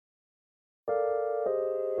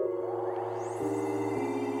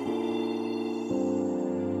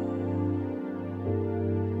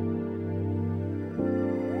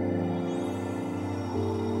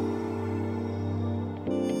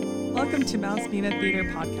Welcome to Mount Spina Theatre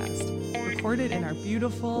Podcast, recorded in our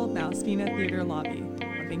beautiful Mount Spina Theatre lobby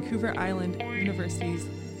of Vancouver Island University's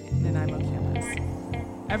Nanaimo campus.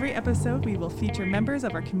 Every episode, we will feature members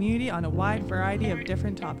of our community on a wide variety of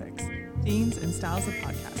different topics, themes, and styles of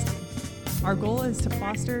podcasting. Our goal is to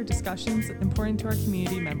foster discussions important to our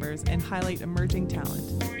community members and highlight emerging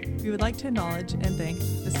talent. We would like to acknowledge and thank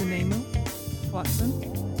the Sinemu, Watson,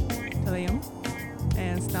 Teleum,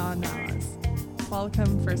 and Snanawas,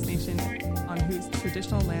 Qualicum First Nation, on whose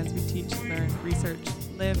traditional lands we teach, learn, research,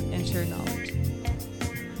 live, and share knowledge.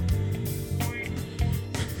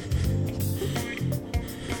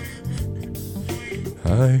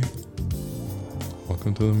 Hi.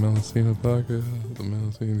 Welcome to the Melasina Podcast, the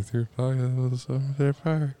Melasina Theatre Podcast, the Southern Fair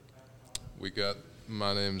Park.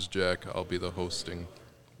 My name's Jack, I'll be the hosting.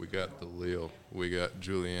 We got the Leo, we got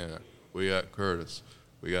Juliana, we got Curtis,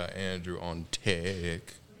 we got Andrew on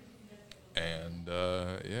tech. And,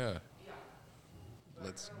 yeah,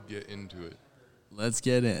 let's get into it. Let's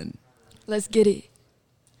get in. Let's get it.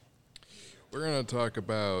 We're going to talk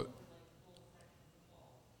about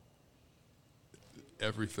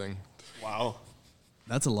everything. Wow.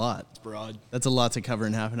 That's a lot. It's broad. That's a lot to cover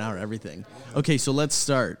in half an hour, everything. Okay, so let's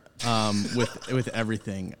start with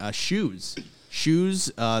everything. Shoes. Shoes,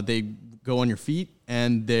 they go on your feet,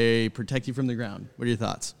 and they protect you from the ground. What are your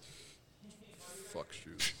thoughts? Fuck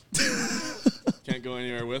shoes. Can't go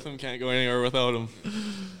anywhere with them, can't go anywhere without them.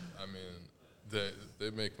 I mean, they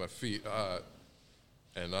make my feet hot,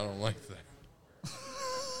 and I don't like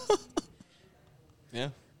that. Yeah.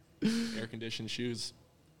 Air-conditioned shoes.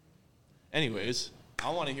 Anyways, I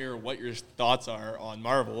want to hear what your thoughts are on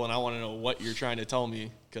Marvel, and I want to know what you're trying to tell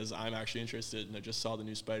me, because I'm actually interested, and I just saw the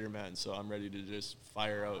new Spider-Man, so I'm ready to just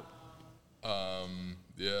fire out.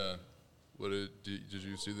 Yeah. Did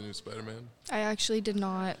you see the new Spider-Man? I actually did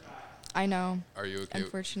not. I know. Are you okay?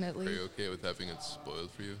 Unfortunately. Are you okay with having it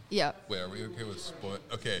spoiled for you? Yeah. Wait, are we okay with spoil?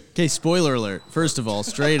 Okay. Okay, spoiler alert. First of all,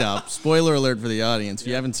 straight up, spoiler alert for the audience. If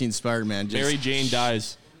you haven't seen Spider-Man, Mary Jane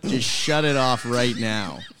dies. Just shut it off right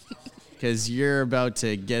now, because you're about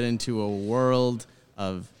to get into a world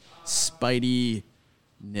of Spidey-ness.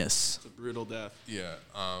 It's a brutal death. Yeah.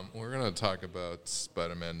 We're gonna talk about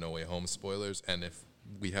Spider-Man No Way Home spoilers, and if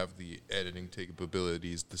we have the editing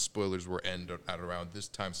capabilities, the spoilers will end at around this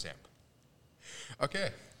timestamp. Okay.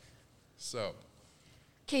 So.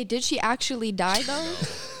 Okay, did she actually die, though?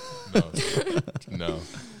 No.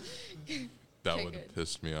 That Okay, would have good.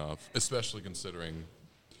 pissed me off, especially considering.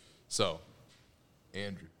 So,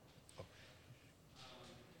 Andrew. Oh.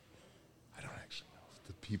 I don't actually know if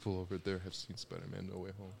the people over there have seen Spider-Man No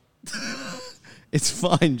Way Home. It's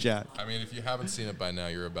fine, Jack. I mean, if you haven't seen it by now,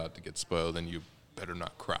 you're about to get spoiled, and you better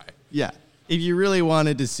not cry. Yeah. If you really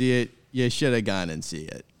wanted to see it, you should have gone and see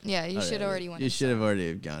it. Yeah, you should already went. You should have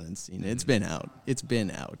already gone and seen it. It's been out. It's been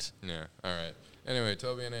out. Yeah. All right. Anyway,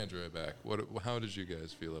 Toby and Andrew are back. How did you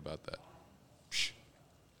guys feel about that?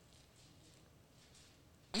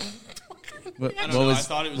 What I don't know. was, I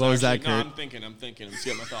thought it was what was actually, that, no, Kurt? I'm thinking. Let's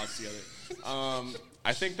get my thoughts together.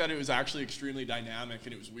 I think that it was actually extremely dynamic,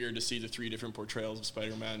 and it was weird to see the three different portrayals of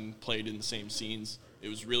Spider-Man played in the same scenes. It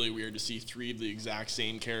was really weird to see three of the exact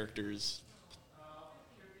same characters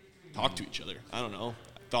talk to each other. I don't know.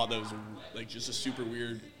 I thought that was just a super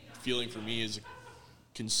weird feeling for me as a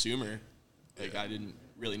consumer. I didn't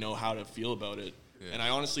really know how to feel about it. Yeah. And I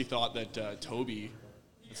honestly thought that Toby,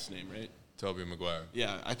 that's his name, right? Tobey Maguire.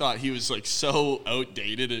 Yeah, I thought he was so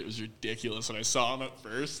outdated. It was ridiculous when I saw him at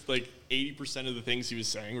first. 80% of the things he was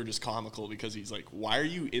saying were just comical because he's like, "Why are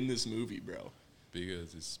you in this movie, bro?"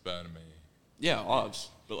 Because it's Spider-Man. Yeah, obs.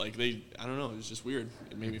 But I don't know. It was just weird.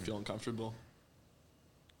 It made me feel uncomfortable.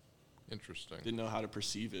 Interesting. Didn't know how to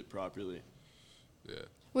perceive it properly. Yeah.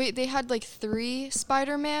 Wait, they had 3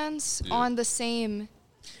 Spider-Mans on the same.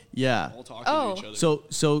 Yeah. All talking to each other.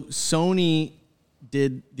 So Sony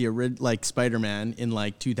did the original Spider-Man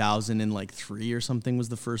in 2003 or something was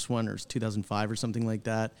the first one, or 2005 or something like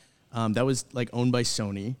that. That was owned by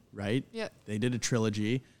Sony, right? Yeah. They did a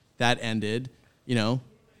trilogy that ended.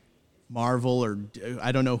 Marvel, or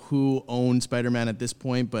I don't know who owned Spider-Man at this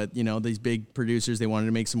point, but these big producers, they wanted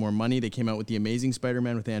to make some more money. They came out with the Amazing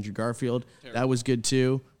Spider-Man with Andrew Garfield. Terrible. That was good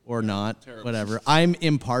too, or not, Terrible. whatever. I'm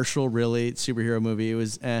impartial, really. Superhero movie, it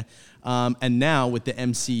was and now with the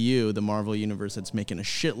MCU, the Marvel Universe, that's making a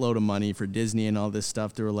shitload of money for Disney and all this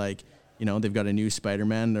stuff, they were they've got a new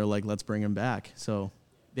Spider-Man. They're like, let's bring him back. So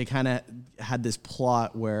they kind of had this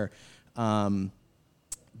plot where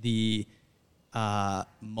the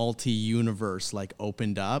multi-universe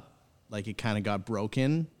opened up, it kind of got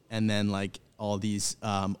broken, and then all these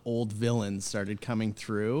old villains started coming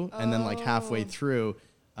through, and then halfway through,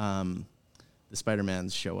 the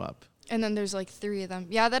Spider-Mans show up. And then there's like 3 of them.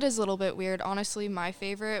 Yeah, that is a little bit weird. Honestly, my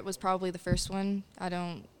favorite was probably the first one. I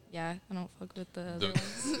don't fuck with the other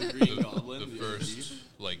ones. The Green Goblin, the first,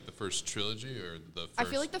 like the first trilogy, or the first. I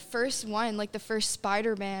feel like the first one, like the first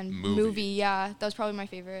Spider-Man movie, yeah, that was probably my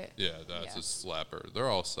favorite. Yeah, that's a slapper. They're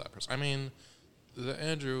all slappers. I mean, the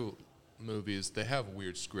Andrew movies, they have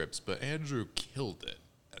weird scripts, but Andrew killed it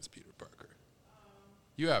as Peter Parker.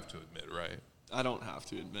 You have to admit, right? I don't have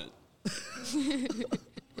to admit.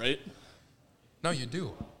 Right? No, you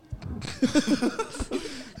do.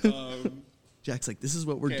 Jack's like, this is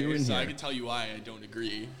what we're doing so here. I can tell you why I don't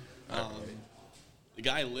agree. The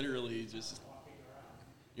guy literally just,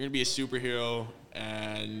 you're going to be a superhero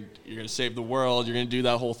and you're going to save the world. You're going to do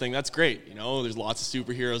that whole thing. That's great. You know, there's lots of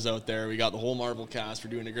superheroes out there. We got the whole Marvel cast. We're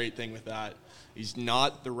doing a great thing with that. He's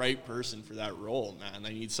not the right person for that role, man.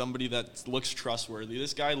 I need somebody that looks trustworthy.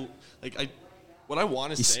 This guy, what I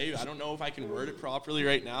want to say, I don't know if I can word it properly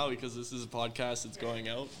right now because this is a podcast that's going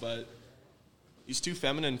out, but he's too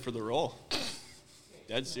feminine for the role.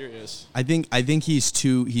 Dead serious. I think he's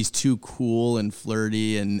too cool and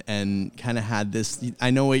flirty and kind of had this.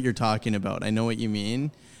 I know what you're talking about. I know what you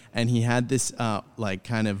mean. And he had this like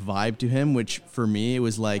kind of vibe to him, which for me it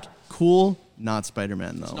was like cool, not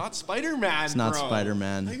Spider-Man though. It's not Spider-Man. It's not bro.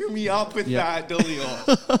 Spider-Man. Figure me up with that, Dilio.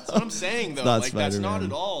 That's what I'm saying though. Not Like that's not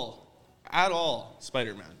Spider-Man. at all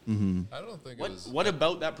Spider-Man. Mm-hmm. I don't think it was. What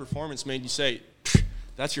about that performance made you say,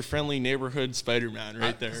 that's your friendly neighborhood Spider-Man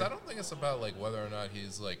right there? Because I don't think it's about like whether or not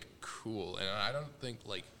he's like cool, and I don't think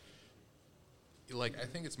like I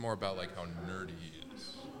think it's more about like how nerdy he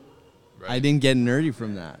is. Right? I didn't get nerdy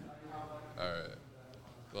from that. All right.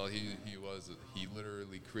 Well, he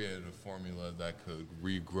literally created a formula that could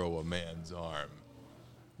regrow a man's arm.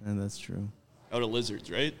 And that's true. Out of lizards,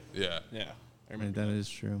 right? Yeah. Yeah. I Right, remember that is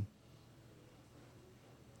true.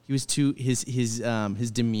 He was too his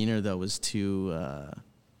demeanor though was too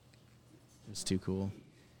cool.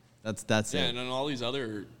 That's Yeah, it. and in all these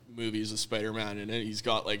other movies with Spider-Man in it, he's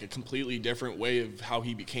got like a completely different way of how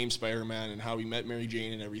he became Spider-Man and how he met Mary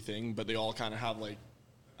Jane and everything, but they all kind of have like,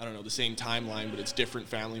 I don't know, the same timeline, but it's different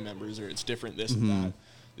family members or it's different this and that.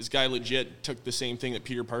 This guy legit took the same thing that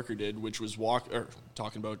Peter Parker did, which was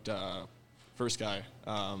talking about first guy.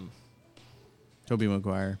 Tobey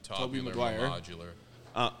Maguire. Tobey Tobular Maguire. modular.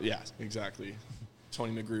 Yeah, exactly.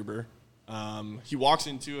 Tony McGruber. He walks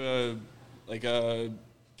into a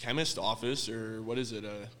chemist office, or what is it,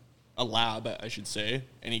 a lab, I should say,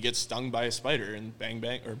 and he gets stung by a spider and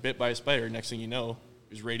or bit by a spider. Next thing you know,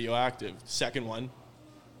 he's radioactive. Second one,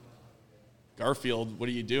 Garfield, what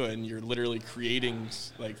are you doing? You're literally creating,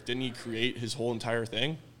 didn't he create his whole entire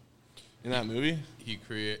thing in that movie? He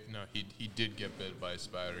did get bit by a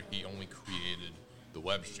spider. He only created the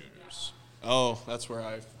web shooters. Oh, that's where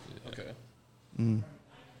okay.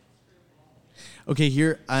 Okay,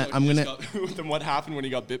 here I'm gonna. Then what happened when he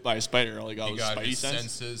got bit by a spider? All he got He was got Spidey his sense.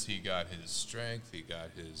 senses. He got his strength. He got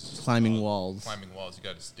his Climbing walls. Climbing walls. He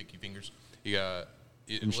got his sticky fingers. He got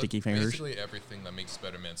sticky fingers. Basically everything that makes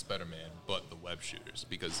Spider-Man Spider-Man, but the web shooters.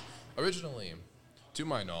 Because originally, to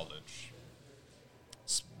my knowledge,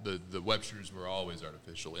 the web shooters were always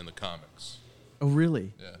artificial in the comics. Oh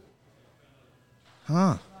really? Yeah.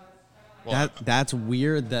 Huh. Well, That's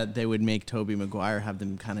weird that they would make Tobey Maguire have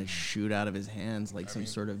them kind of shoot out of his hands like some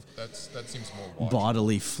sort of that seems more watchable.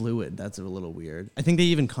 bodily fluid. That's a little weird. I think they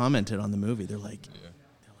even commented on the movie. They're like,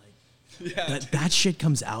 that shit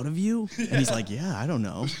comes out of you? And he's like, yeah, I don't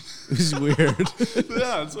know. It was weird.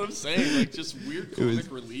 Yeah, that's what I'm saying. Like, just weird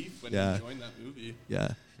comic relief when yeah. you join that movie.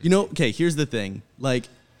 Yeah. You know, okay, here's the thing. Like,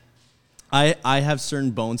 I have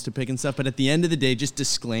certain bones to pick and stuff, but at the end of the day, just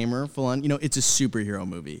disclaimer, full on, it's a superhero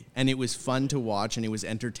movie. And it was fun to watch, and it was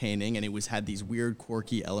entertaining, and it had these weird,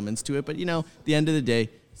 quirky elements to it. But, at the end of the day,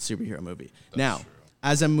 superhero movie. Now, true.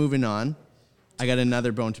 as I'm moving on, I got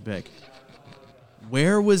another bone to pick.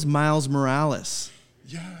 Where was Miles Morales?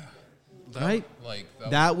 Yeah. Right?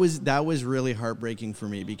 That was really heartbreaking for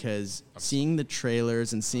me because seeing the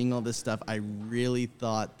trailers and seeing all this stuff, I really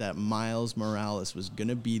thought that Miles Morales was going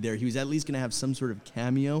to be there. He was at least going to have some sort of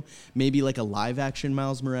cameo, maybe like a live action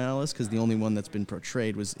Miles Morales, because the only one that's been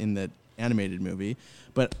portrayed was in the animated movie.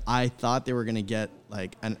 But I thought they were going to get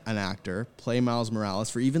like an actor play Miles Morales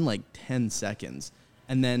for even like 10 seconds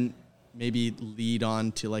and then maybe lead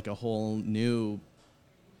on to like a whole new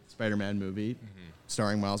Spider-Man movie.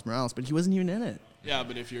 Starring Miles Morales, but he wasn't even in it. Yeah,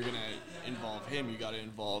 but if you're going to involve him, you got to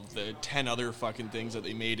involve the 10 other fucking things that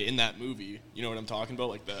they made in that movie. You know what I'm talking about?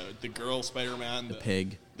 Like the girl Spider-Man. The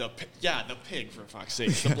pig. The pig, for fuck's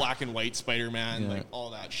sake. The black and white Spider-Man. Yeah. Like,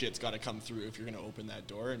 all that shit's got to come through if you're going to open that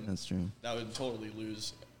door. And That's true. that would totally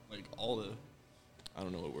lose Like all the, I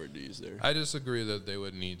don't know what word to use there. I disagree that they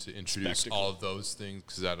would need to introduce Spectacle. all of those things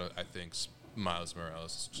because I think Miles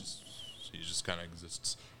Morales just kind of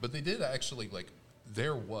exists. But they did actually, like,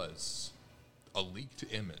 there was a leaked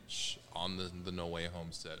image on the No Way Home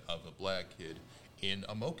set of a black kid in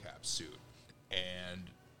a mocap suit, and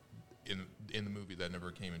in the movie that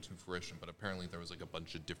never came into fruition. But apparently there was like a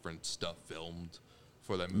bunch of different stuff filmed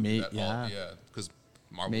for that movie. Because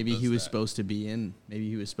Marvel Maybe does he was that. supposed to be in. Maybe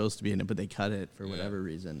he was supposed to be in it, but they cut it for whatever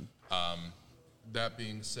reason. That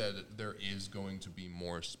being said, there is going to be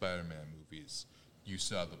more Spider-Man movies. You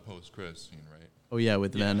saw the post-credit scene, right? Oh yeah,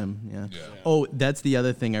 with Venom. Yeah. Yeah. Oh, that's the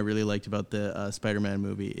other thing I really liked about the Spider-Man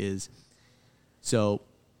movie is, so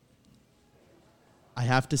I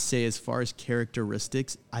have to say, as far as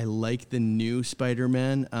characteristics, I like the new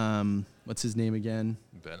Spider-Man. What's his name again?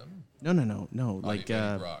 Venom? No. Like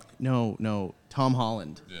Eddie Brock. No, Tom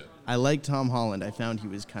Holland. Yeah. I like Tom Holland. I found he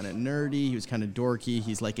was kind of nerdy. He was kind of dorky.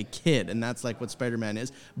 He's like a kid, and that's like what Spider-Man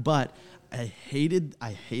is. But I hated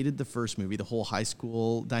the first movie, the whole high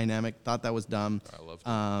school dynamic. Thought that was dumb. I loved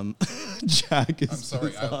it. Jack is. I'm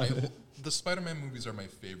sorry. on it. The Spider-Man movies are my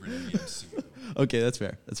favorite in the MCU. Okay, that's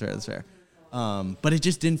fair. But it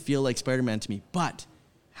just didn't feel like Spider-Man to me. But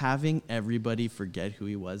having everybody forget who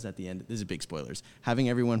he was at the end, this is big spoilers, having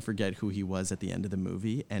everyone forget who he was at the end of the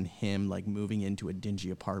movie and him like moving into a dingy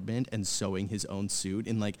apartment and sewing his own suit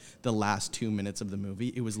in like the last 2 minutes of the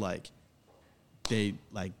movie, it was like they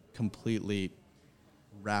like completely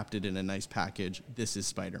wrapped it in a nice package. This is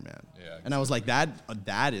Spider-Man. Yeah, And I was like,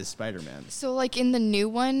 that is Spider-Man. So, like, in the new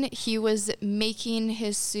one, he was making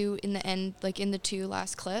his suit in the end, like, in the 2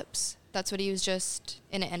 last clips. That's what he was just,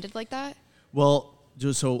 and it ended like that? Well,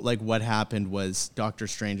 just so like what happened was Doctor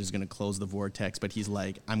Strange is going to close the vortex, but he's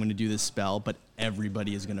like, I'm going to do this spell, but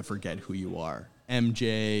everybody is going to forget who you are.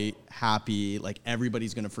 MJ, Happy, like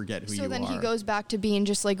everybody's going to forget who you are. So then he goes back to being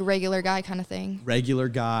just, like, regular guy kind of thing. Regular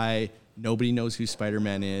guy. Nobody knows who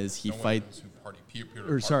Spider-Man is. He No one fights. knows who Peter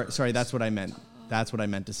Or Parker sorry, is. that's what I meant. That's what I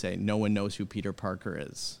meant to say. No one knows who Peter Parker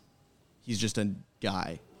is. He's just a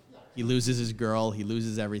guy. He loses his girl. He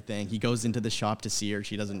loses everything. He goes into the shop to see her.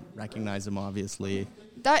 She doesn't recognize him, obviously.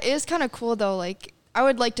 That is kind of cool, though. Like, I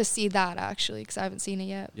would like to see that, actually, because I haven't seen it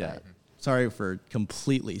yet. Yeah. But Sorry for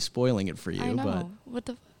completely spoiling it for you, I know. What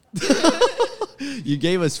the... but you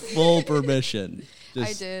gave us full permission.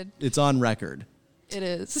 I did. It's on record. It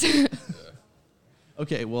is.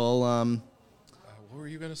 Okay, well, What were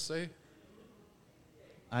you going to say?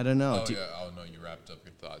 I don't know. Oh, yeah. Oh, no, you wrapped up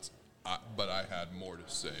your thoughts. But I had more to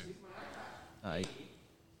say. I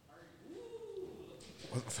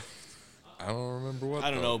don't remember what. I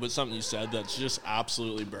don't know, but something you said that's just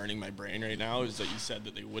absolutely burning my brain right now is that you said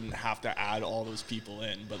that they wouldn't have to add all those people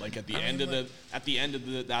in, but like at the end of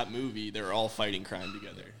that movie, they're all fighting crime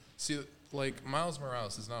together. See, like, Miles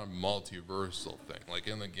Morales is not a multiversal thing. Like,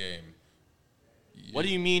 in the game. What do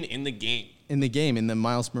you mean in the game? in the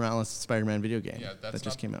Miles Morales Spider-Man video game Yeah, that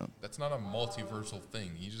just came out. That's not a multiversal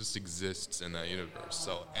thing. He just exists in that universe.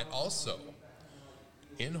 So, and also,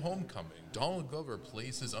 in Homecoming, Donald Glover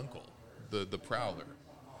plays his uncle, the Prowler.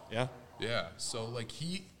 Yeah. Yeah. So, like,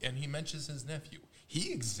 he mentions his nephew.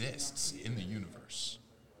 He exists in the universe.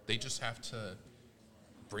 They just have to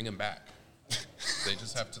bring him back. They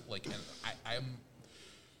just have to, like, and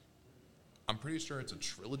I'm pretty sure it's a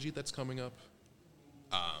trilogy that's coming up.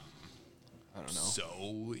 I don't know.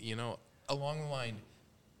 So, you know, along the line,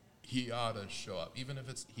 he ought to show up. Even if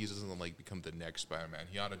he doesn't, like, become the next Spider-Man,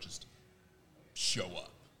 he ought to just show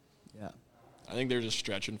up. Yeah, I think they're just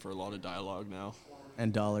stretching for a lot of dialogue now.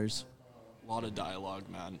 and dollars. A lot of dialogue,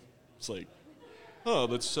 man. It's like,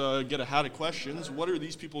 let's get a hat of questions. What are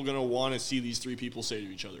these people going to want to see these 3 people say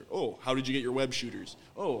to each other? Oh, how did you get your web shooters?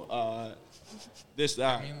 Oh, this,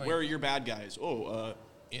 that. I mean, like- Where are your bad guys? Oh,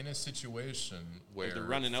 In a situation where they're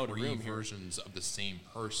running out of 3 room here. versions of the same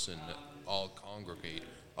person all congregate,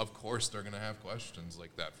 of course they're going to have questions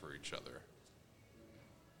like that for each other.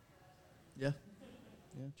 Yeah,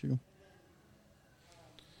 true.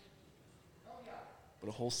 but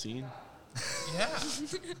a whole scene? Yeah.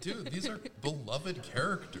 Dude, these are beloved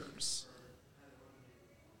characters.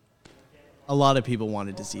 A lot of people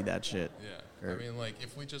wanted to see that shit. Yeah. Or- I mean, like,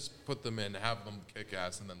 if we just put them in, have them kick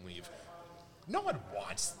ass, and then leave, no one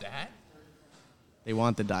wants that. They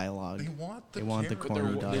want the dialogue. They want the They want the character.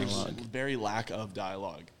 corny There's dialogue. very lack of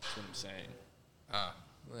dialogue. That's what I'm saying.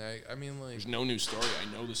 I mean, like, There's no new story.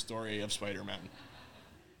 I know the story of Spider-Man.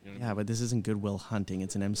 You know, Yeah, but this isn't Goodwill Hunting.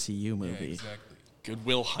 It's an MCU yeah, movie. exactly.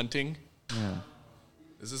 Goodwill Hunting. Yeah.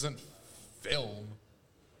 This isn't film.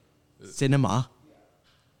 Cinema.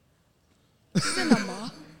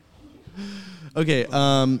 Okay,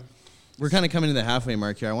 we're kind of coming to the halfway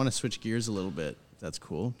mark here. I want to switch gears a little bit. If that's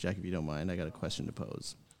cool. Jack, if you don't mind, I got a question to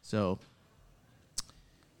pose. So,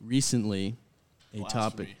 recently, a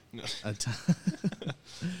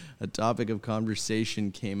topic of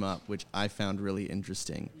conversation came up, which I found really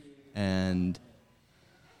interesting. And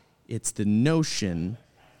it's the notion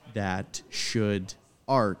that should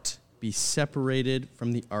art be separated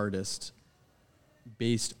from the artist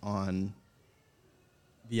based on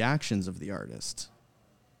the actions of the artist.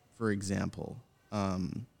 For example,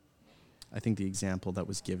 I think the example that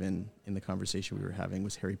was given in the conversation we were having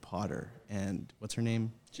was Harry Potter and what's her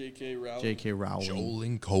name? J.K. Rowling. J.K. Rowling.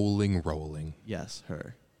 Joling, coling, rolling. Yes,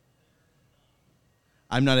 her.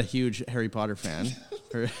 I'm not a huge Harry Potter fan,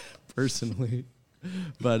 personally,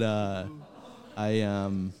 but yeah.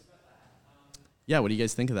 What do you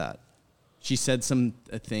guys think of that? She said some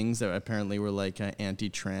things that apparently were like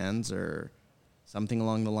anti-trans or something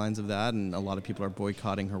along the lines of that, and a lot of people are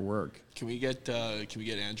boycotting her work. Can we get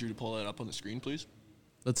Andrew to pull that up on the screen, please?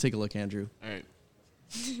 Let's take a look, Andrew. All right.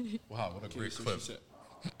 Wow, what a great clip.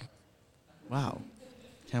 Wow.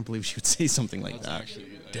 Can't believe she would say something like That's that. actually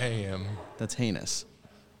Damn. That's heinous.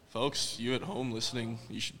 Folks, you at home listening,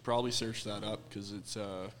 you should probably search that up because it's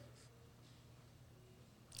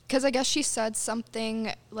Because I guess she said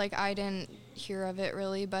something, like, I didn't hear of it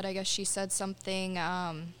really, but I guess she said something,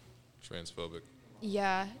 Transphobic.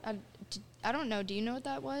 yeah, I don't know. Do you know what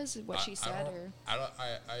that was? What she said?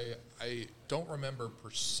 I don't remember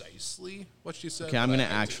precisely what she said. Okay, I'm but gonna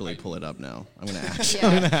I actually pull it up now. I'm gonna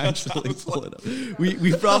Yeah. actually pull it up.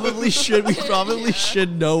 We probably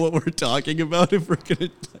should know what we're talking about if we're gonna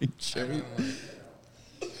show you.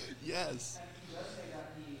 yes.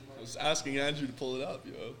 I was asking Andrew to pull it up,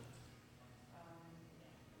 yo.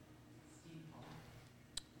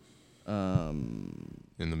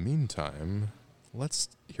 In the meantime, let's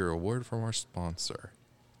hear a word from our sponsor.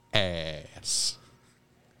 Ass.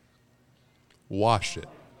 Wash it.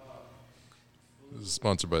 This is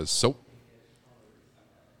sponsored by Soap.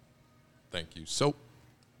 Thank you, Soap.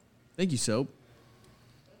 Thank you, Soap.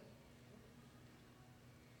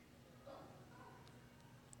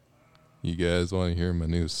 You guys want to hear my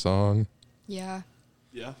new song? Yeah.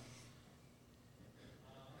 Yeah.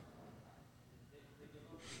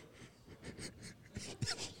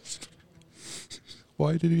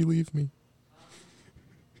 Why did he leave me?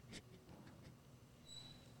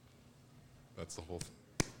 That's the whole thing.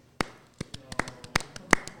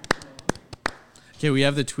 Okay, we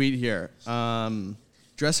have the tweet here.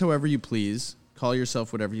 Dress however you please. Call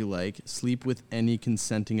yourself whatever you like. Sleep with any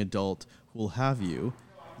consenting adult who will have you.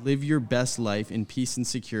 Live your best life in peace and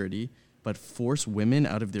security, but force women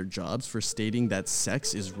out of their jobs for stating that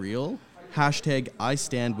sex is real. Hashtag I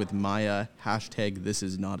stand with Maya. Hashtag this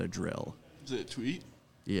is not a drill. Is it a tweet?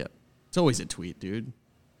 Yeah. It's always a tweet, dude.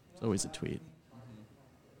 It's always a tweet.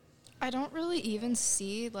 I don't really even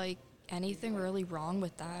see, like, anything really wrong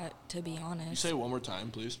with that, to be Can you honest. say it one more time,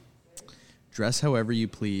 please? Dress however you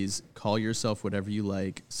please. Call yourself whatever you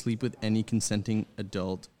like. Sleep with any consenting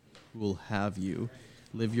adult who will have you.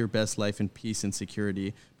 Live your best life in peace and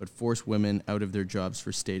security, but force women out of their jobs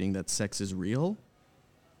for stating that sex is real.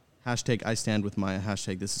 Hashtag I stand with Maya.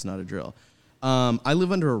 Hashtag this is not a drill. I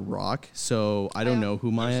live under a rock, so I don't know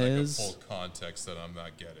who Maya There's is. like a full context that I'm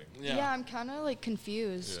not getting. Yeah, I'm kind of, like,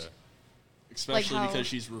 confused. Yeah. Especially Like how- because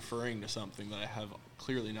she's referring to something that I have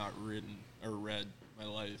clearly not written or read in my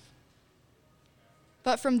life.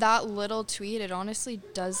 But from that little tweet, it honestly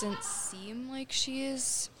doesn't seem like she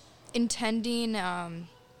is intending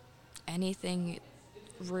anything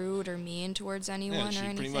rude or mean towards anyone Yeah, or she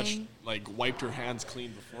anything. pretty much like wiped her hands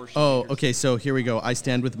clean before she. Oh, made her- okay. So here we go. I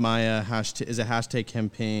stand with Maya is a hashtag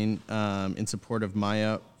campaign in support of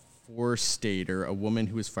Maya Forstater, a woman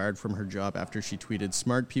who was fired from her job after she tweeted,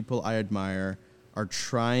 "Smart people I admire are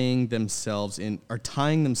tying themselves in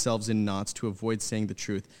knots to avoid saying the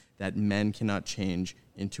truth that men cannot change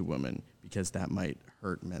into women because that might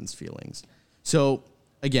hurt men's feelings." So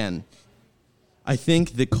again, I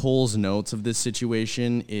think the Cole's notes of this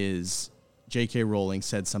situation is J.K. Rowling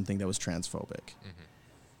said something that was transphobic.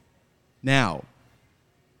 Now,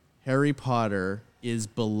 Harry Potter is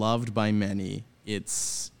beloved by many.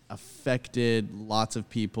 It's affected lots of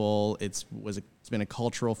people. It's been a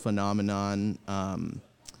cultural phenomenon.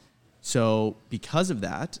 So because of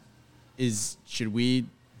that, should we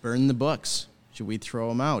burn the books? Should we throw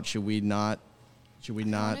them out? Should we not? I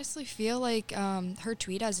honestly feel like her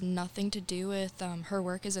tweet has nothing to do with her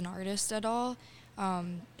work as an artist at all.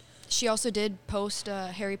 She also did post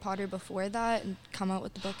Harry Potter before that and come out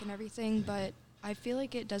with the book and everything, but I feel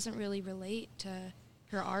like it doesn't really relate to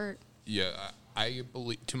her art. Yeah, I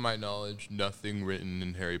believe, to my knowledge, nothing written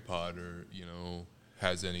in Harry Potter,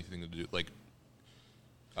 has anything to do,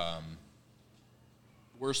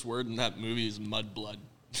 Worst word in that movie is mudblood.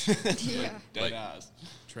 Yeah. Dead ass.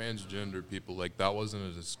 transgender people, that wasn't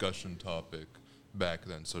a discussion topic back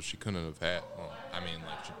then, so she couldn't have had,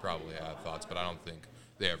 she probably had thoughts, but I don't think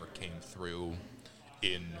they ever came through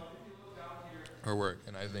in her work.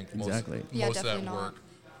 And I think Exactly. Yeah, most of that definitely not.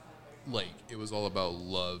 work, it was all about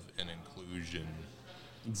love and inclusion.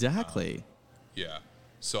 Exactly. Yeah.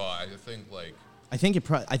 So I think, I think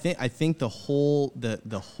I think the whole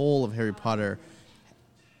of Harry Potter,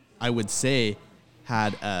 I would say,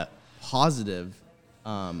 had a positive,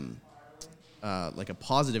 a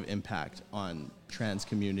positive impact on trans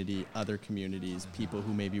community, other communities, people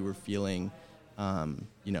who maybe were feeling,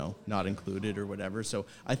 not included or whatever. So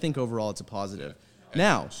I think overall it's a positive. and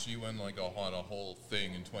Now, she went, on a whole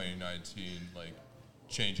thing in 2019,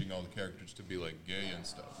 changing all the characters to be, gay and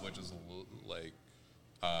stuff, which is a little,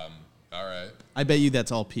 all right. I bet you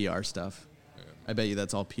that's all PR stuff. Yeah. I bet you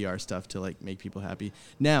that's all PR stuff to make people happy.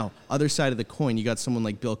 Now, other side of the coin, you got someone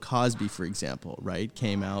like Bill Cosby, for example, right?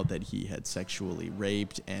 Came out that he had sexually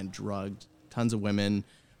raped and drugged tons of women.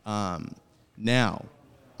 Now,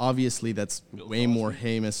 obviously, that's Bill way Cosby. more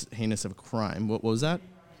heinous of a crime. What was that?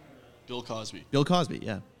 Bill Cosby. Bill Cosby,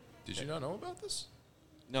 yeah. Did you not know about this?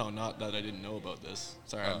 No, not that I didn't know about this.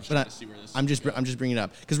 Sorry, I'm But trying to see where this I'm is just going. I'm just bringing it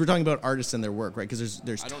up because we're talking about artists and their work, right? Because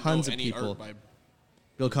there's I don't tons know of any people. art by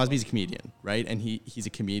Bill Cosby's a comedian, right? And he's a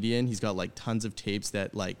comedian. He's got tons of tapes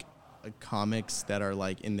that comics that are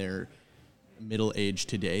in their middle age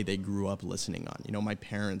today, they grew up listening on. My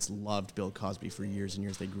parents loved Bill Cosby for years and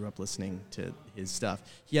years. They grew up listening to his stuff.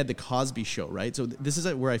 He had the Cosby Show, right? So this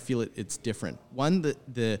is where I feel it's different. One,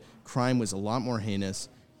 the crime was a lot more heinous,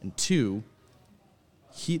 and two,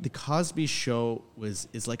 the Cosby Show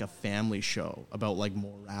is like a family show about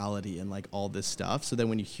morality and all this stuff. So then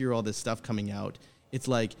when you hear all this stuff coming out, it's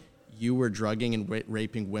like you were drugging and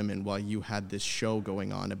raping women while you had this show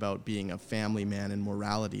going on about being a family man and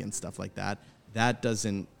morality and stuff like that. That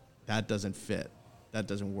doesn't fit. That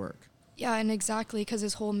doesn't work. Yeah, and exactly, because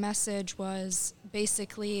his whole message was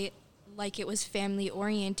basically it was family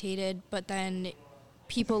orientated, but then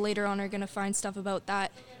people later on are going to find stuff about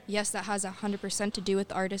that. Yes, that has 100% to do with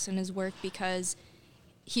the artist and his work because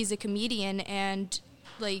he's a comedian and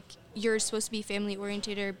you're supposed to be family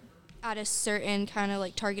orientated at a certain kind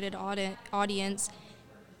of targeted audience.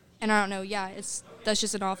 And I don't know, yeah, that's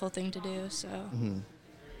just an awful thing to do, so. Mm-hmm.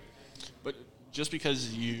 But just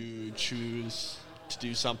because you choose to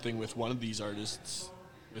do something with one of these artists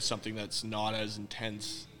with something that's not as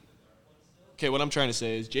intense. Okay, what I'm trying to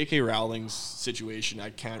say is J.K. Rowling's situation, I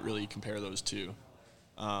can't really compare those two.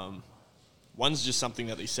 One's just something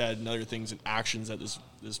that they said, and other things and actions that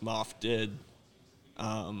this moth did.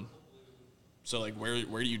 So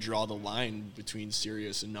where do you draw the line between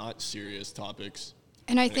serious and not serious topics?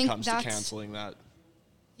 And I when think it comes that's to canceling that.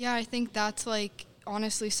 Yeah, I think that's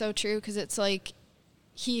honestly so true because it's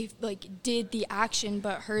he did the action,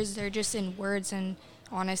 but hers they're just in words, and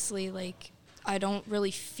honestly I don't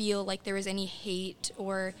really feel there was any hate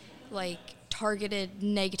or targeted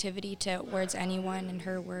negativity towards anyone in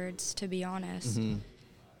her words, to be honest. Mm-hmm.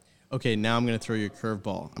 Okay, now I'm going to throw you a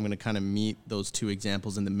curveball. I'm going to kind of meet those two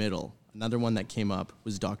examples in the middle. Another one that came up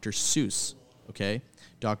was Dr. Seuss, okay?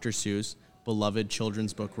 Dr. Seuss, beloved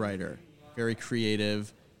children's book writer, very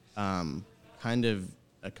creative, kind of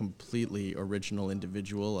a completely original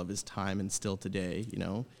individual of his time and still today,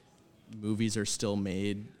 Movies are still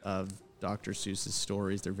made of Dr. Seuss's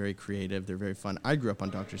stories. They're very creative. They're very fun. I grew up on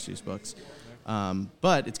Dr. Seuss books.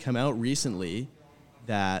 But it's come out recently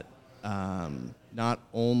that not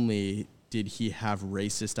only did he have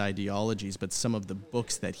racist ideologies, but some of the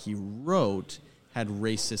books that he wrote had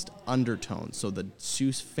racist undertones. So the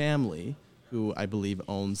Seuss family, who I believe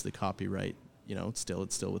owns the copyright, it's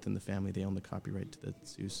still within the family. They own the copyright to the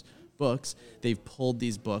Seuss books. They've pulled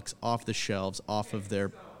these books off the shelves, off of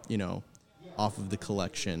their, off of the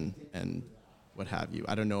collection and what have you.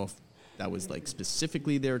 I don't know if that was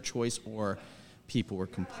specifically their choice or people were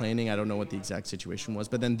complaining. I don't know what the exact situation was,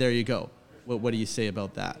 but then there you go. What do you say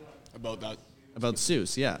about that? About that. About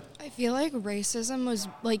Seuss, yeah. I feel racism was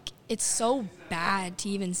it's so bad to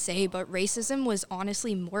even say, but racism was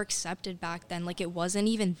honestly more accepted back then. It wasn't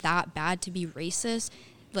even that bad to be racist.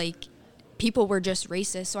 People were just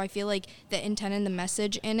racist. So I feel the intent and the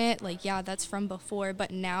message in it, yeah, that's from before,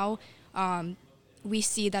 but now we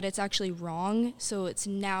see that it's actually wrong. So it's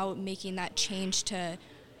now making that change to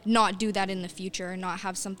not do that in the future and not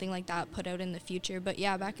have something like that put out in the future. But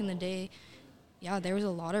yeah, back in the day, yeah, there was a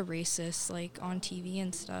lot of racists like on TV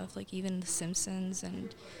and stuff, like even The Simpsons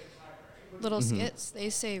and little skits. They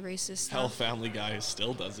say racist Hell, stuff. Family Guy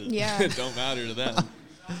still does it. Yeah. It don't matter to them.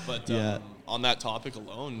 But Yeah. on that topic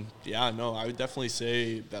alone, yeah, no, I would definitely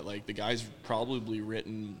say that like the guy's probably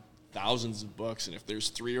written thousands of books, and if there's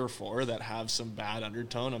 3 or 4 that have some bad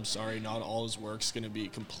undertone, I'm sorry, not all his work's going to be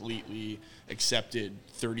completely accepted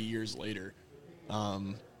 30 years later.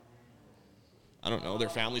 I don't know, their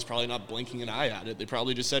family's probably not blinking an eye at it. They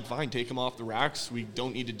probably just said, fine, take him off the racks. We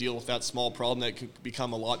don't need to deal with that small problem that could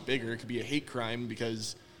become a lot bigger. It could be a hate crime,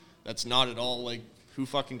 because that's not at all, like, who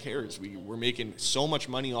fucking cares? We're making so much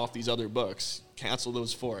money off these other books. Cancel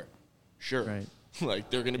those 4. Sure. Right. Like,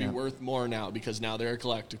 they're going to be worth more now because now they're a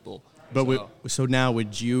collectible. But so now,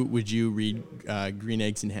 would you read Green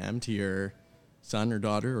Eggs and Ham to your son or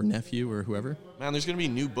daughter or nephew or whoever? Man, there's going to be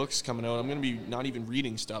new books coming out. I'm going to be not even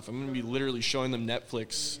reading stuff. I'm going to be literally showing them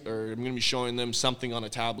Netflix, or I'm going to be showing them something on a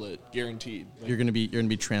tablet, guaranteed. Like, You're gonna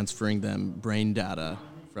be transferring them brain data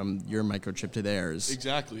from your microchip to theirs.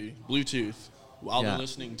 exactly. Bluetooth. While Yeah. they're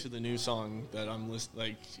listening to the new song that I'm listening,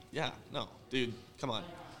 like, yeah, no, dude, come on.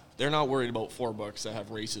 They're not worried about 4 books that have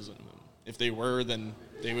racism in them. If they were, then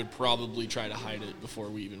they would probably try to hide it before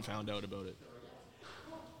we even found out about it.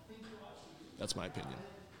 That's my opinion.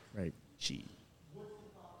 Right. Gee.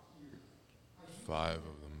 5 of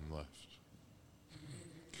them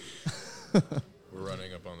left. We're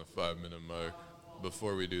running up on the 5-minute mark.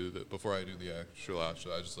 Before I do the actual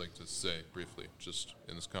outro, I'd just like to say briefly, just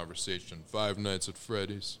in this conversation, Five Nights at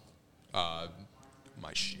Freddy's,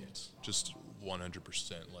 my shit, just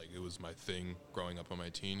 100%. Like, it was my thing growing up in my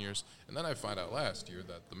teen years. And then I found out last year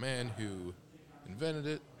that the man who invented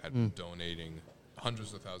it had been donating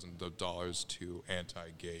hundreds of thousands of dollars to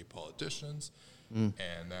anti-gay politicians,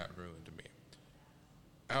 and that ruined me.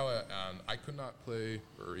 I could not play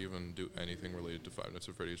or even do anything related to Five Nights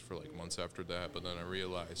at Freddy's for like months after that, but then I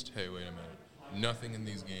realized, hey, wait a minute, nothing in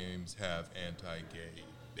these games have anti-gay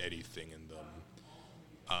anything in them.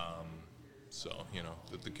 So, you know,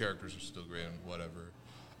 the characters are still great and whatever.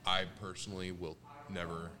 I personally will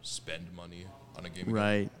never spend money on a game again.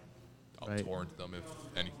 Right. I'll torrent them if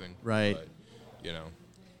anything. Right. But, you know.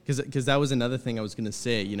 Because that was another thing I was going to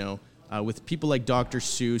say, you know, with people like Dr.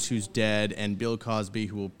 Seuss, who's dead, and Bill Cosby,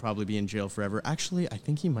 who will probably be in jail forever. Actually, I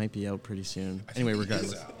think he might be out pretty soon. Anyway,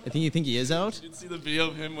 regardless. You think he is out? Did you see the video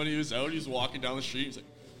of him when he was out? He was walking down the street. He's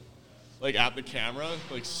like at the camera.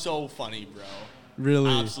 Like, so funny, bro.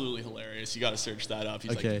 Really? Absolutely hilarious. You got to search that up.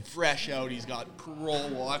 He's Okay. like fresh out. He's got parole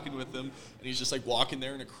walking with him. And he's just like walking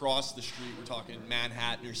there, and across the street, we're talking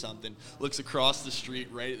Manhattan or something, looks across the street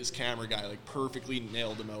right at this camera guy, like perfectly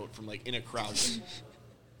nailed him out from like in a crowd.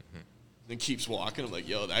 Then keeps walking. I'm like,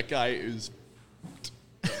 yo, that guy is.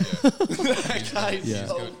 That guy's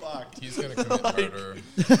so fucked. He's going to commit murder.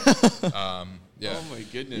 Yeah. Oh my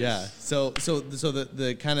goodness. Yeah. So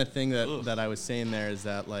the kind of thing that I was saying there is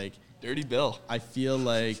that, like, Dirty Bill. I feel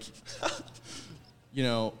like, you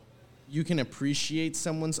know, you can appreciate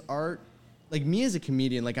someone's art. Like, me as a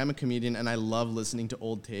comedian, like, I'm a comedian and I love listening to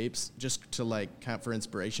old tapes just to, like, kind of for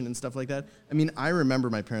inspiration and stuff like that. I mean, I remember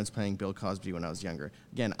my parents playing Bill Cosby when I was younger.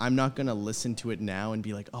 Again, I'm not going to listen to it now and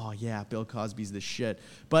be like, oh, yeah, Bill Cosby's the shit.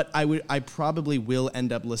 But I probably will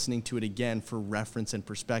end up listening to it again for reference and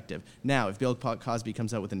perspective. Now, if Bill Cosby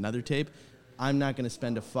comes out with another tape, I'm not going to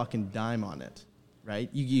spend a fucking dime on it, right?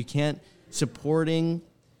 You can't supporting...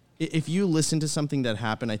 If you listen to something that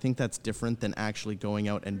happened, I think that's different than actually going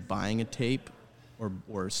out and buying a tape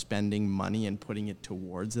or spending money and putting it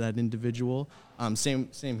towards that individual. Same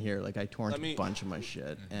here. Like, I torrent a bunch of my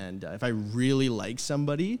shit. And if I really like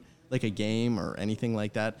somebody, like a game or anything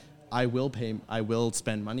like that, I will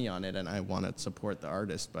spend money on it, and I want to support the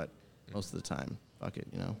artist. But most of the time, fuck it,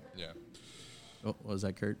 you know? Yeah. Oh, what was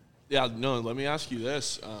that, Kurt? Yeah, no, let me ask you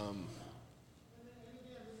this.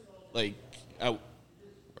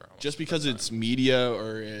 Just because it's media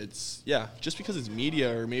or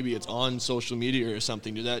maybe it's on social media or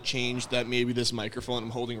something, did that change that maybe this microphone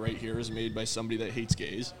I'm holding right here is made by somebody that hates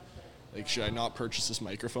gays? Like, should I not purchase this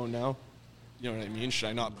microphone now? You know what I mean? Should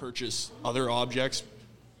I not purchase other objects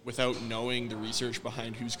without knowing the research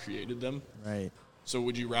behind who's created them? Right. So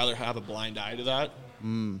would you rather have a blind eye to that?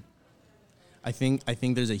 I think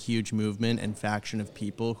there's a huge movement and faction of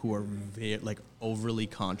people who are overly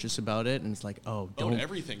conscious about it, and it's like,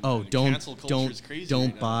 everything. Cancel culture is crazy don't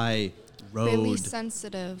right now. buy road. Really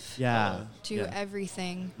sensitive to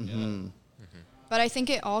everything. Mm-hmm. But I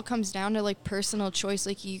think it all comes down to, like, personal choice.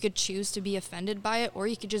 Like, you could choose to be offended by it, or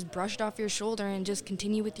you could just brush it off your shoulder and just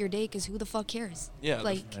continue with your day, because who the fuck cares? Yeah,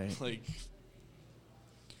 like,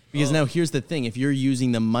 Because now here's the thing. If you're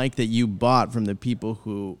using the mic that you bought from the people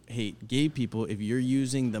who hate gay people, if you're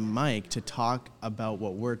using the mic to talk about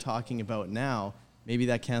what we're talking about now, maybe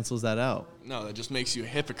that cancels that out. No, that just makes you a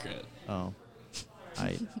hypocrite. Oh.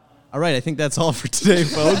 All right, I think that's all for today,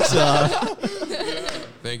 folks.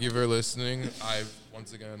 Thank you for listening.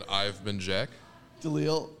 I've been Jack.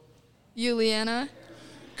 Dalil. Juliana.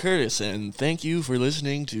 Curtis, and thank you for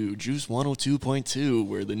listening to Juice 102.2,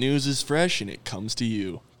 where the news is fresh and it comes to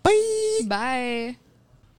you. Bye.